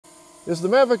Is the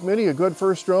Mavic Mini a good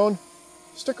first drone?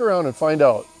 Stick around and find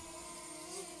out.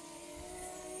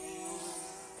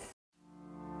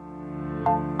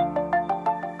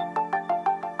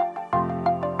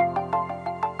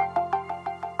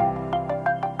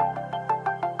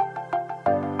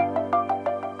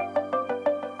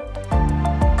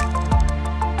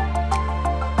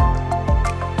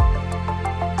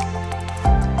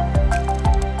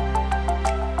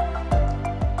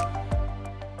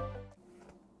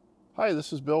 Hi,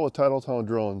 this is Bill with Titletown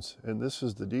Drones, and this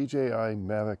is the DJI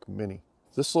Mavic Mini.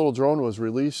 This little drone was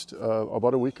released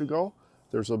about a week ago.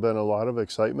 There's been a lot of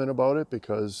excitement about it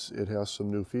because it has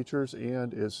some new features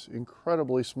and it's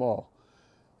incredibly small.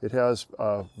 It has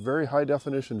very high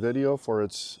definition video for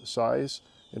its size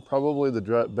and probably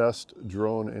the best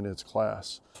drone in its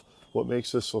class. What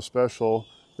makes this so special,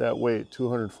 that weight,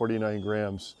 249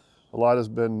 grams. A lot has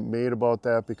been made about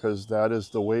that because that is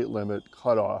the weight limit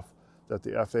cutoff that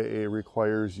the FAA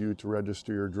requires you to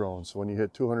register your drone. So when you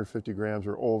hit 250 grams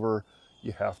or over,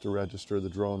 you have to register the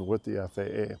drone with the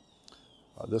FAA.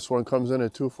 This one comes in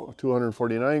at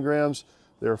 249 grams.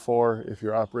 Therefore, if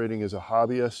you're operating as a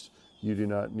hobbyist, you do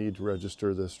not need to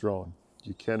register this drone.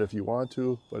 You can if you want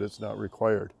to, but it's not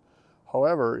required.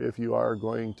 However, if you are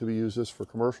going to use this for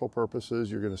commercial purposes,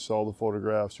 you're going to sell the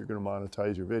photographs, you're going to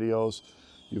monetize your videos,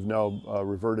 you've now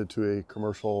reverted to a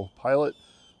commercial pilot,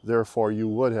 therefore you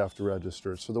would have to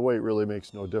register. So the weight really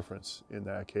makes no difference in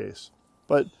that case.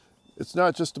 But it's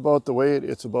not just about the weight,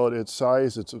 it's about its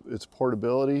size, its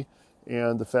portability,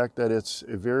 and the fact that it's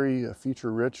a very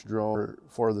feature-rich drone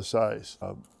for the size.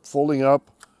 Folding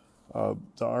up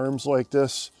the arms like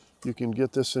this, you can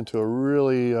get this into a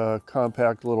really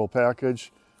compact little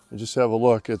package. And just have a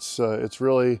look. It's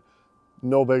really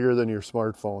no bigger than your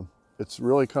smartphone. It's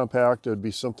really compact. It would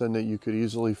be something that you could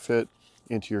easily fit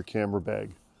into your camera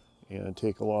bag and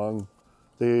take along.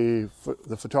 The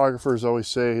photographers always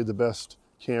say the best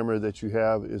camera that you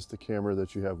have is the camera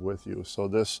that you have with you. So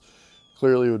this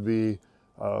clearly would be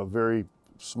a very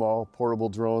small portable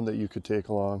drone that you could take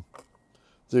along.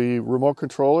 The remote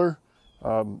controller,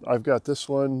 I've got this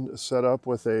one set up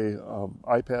with a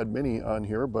iPad mini on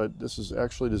here, but this is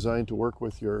actually designed to work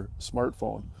with your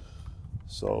smartphone.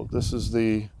 So this is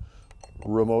the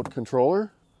remote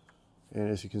controller, and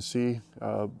as you can see,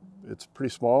 it's pretty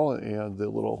small, and the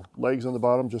little legs on the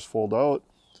bottom just fold out,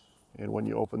 and when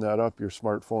you open that up, your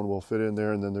smartphone will fit in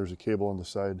there, and then there's a cable on the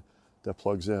side that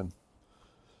plugs in.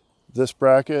 This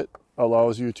bracket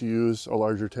allows you to use a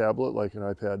larger tablet like an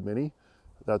iPad mini.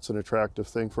 That's an attractive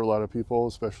thing for a lot of people,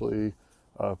 especially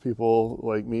people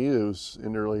like me who's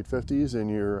in their late 50s and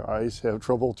your eyes have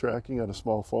trouble tracking on a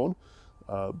small phone.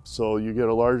 So you get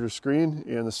a larger screen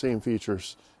and the same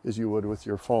features as you would with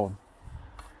your phone.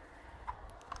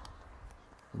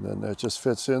 And then that just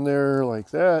fits in there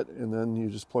like that, and then you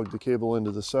just plug the cable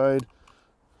into the side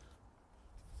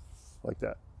like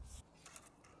that.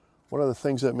 One of the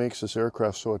things that makes this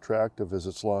aircraft so attractive is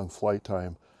its long flight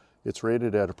time. It's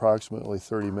rated at approximately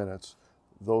 30 minutes.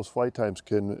 Those flight times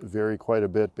can vary quite a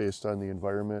bit based on the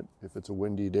environment, if it's a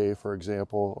windy day, for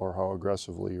example, or how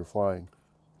aggressively you're flying.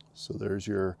 So there's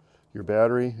your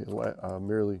battery. It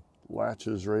merely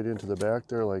latches right into the back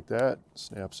there like that,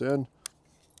 snaps in.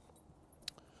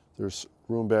 There's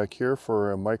room back here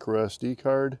for a micro SD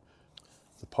card.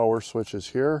 The power switch is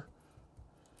here.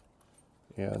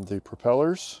 And the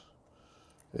propellers,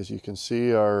 as you can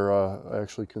see, are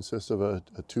actually consist of a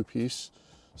two-piece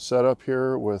setup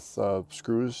here with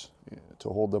screws to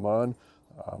hold them on.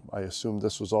 I assume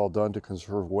this was all done to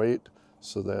conserve weight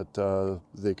so that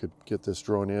they could get this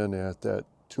drone in at that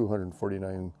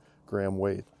 249 gram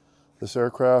weight. This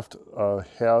aircraft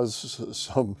has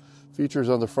some features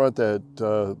on the front that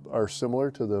are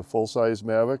similar to the full-size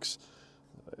Mavics.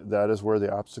 That is where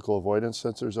the obstacle avoidance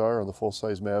sensors are on the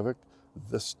full-size Mavic.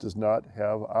 This does not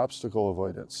have obstacle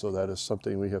avoidance, so that is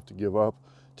something we have to give up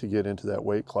to get into that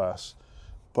weight class.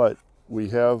 But we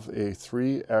have a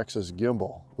 3-axis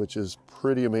gimbal, which is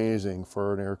pretty amazing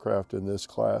for an aircraft in this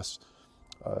class.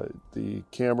 The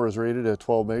camera is rated at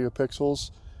 12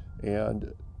 megapixels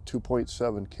and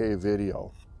 2.7K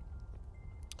video.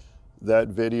 That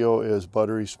video is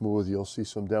buttery smooth. You'll see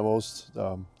some demos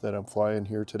that I'm flying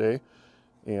here today,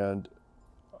 and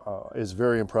is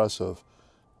very impressive.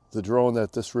 The drone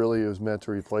that this really is meant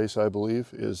to replace, I believe,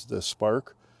 is the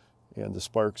Spark, and the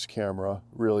Spark's camera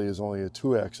really is only a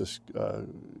 2-axis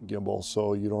gimbal,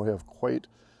 so you don't have quite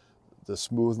the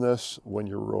smoothness when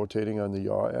you're rotating on the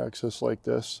yaw axis like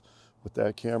this with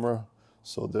that camera.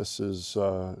 So this is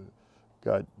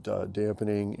got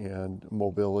dampening and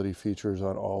mobility features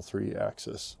on all 3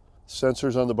 axes.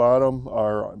 Sensors on the bottom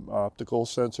are optical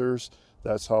sensors.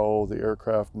 That's how the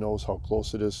aircraft knows how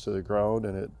close it is to the ground,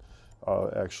 and it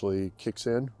actually kicks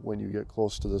in when you get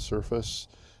close to the surface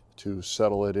to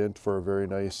settle it in for a very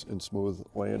nice and smooth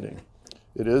landing.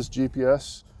 It is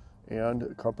GPS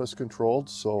and compass controlled,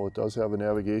 so it does have a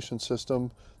navigation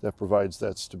system that provides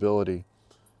that stability,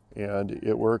 and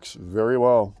it works very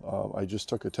well. I just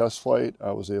took a test flight.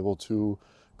 I was able to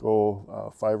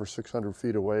go 500 or 600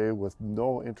 feet away with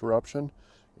no interruption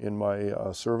in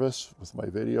my service with my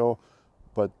video,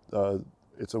 but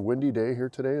it's a windy day here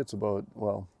today. It's about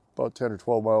 10 or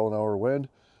 12 mile an hour wind,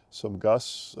 some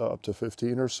gusts up to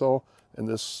 15 or so, and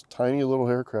this tiny little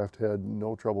aircraft had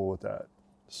no trouble with that.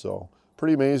 So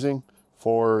pretty amazing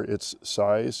for its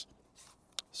size.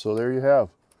 So there you have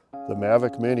the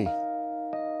Mavic Mini.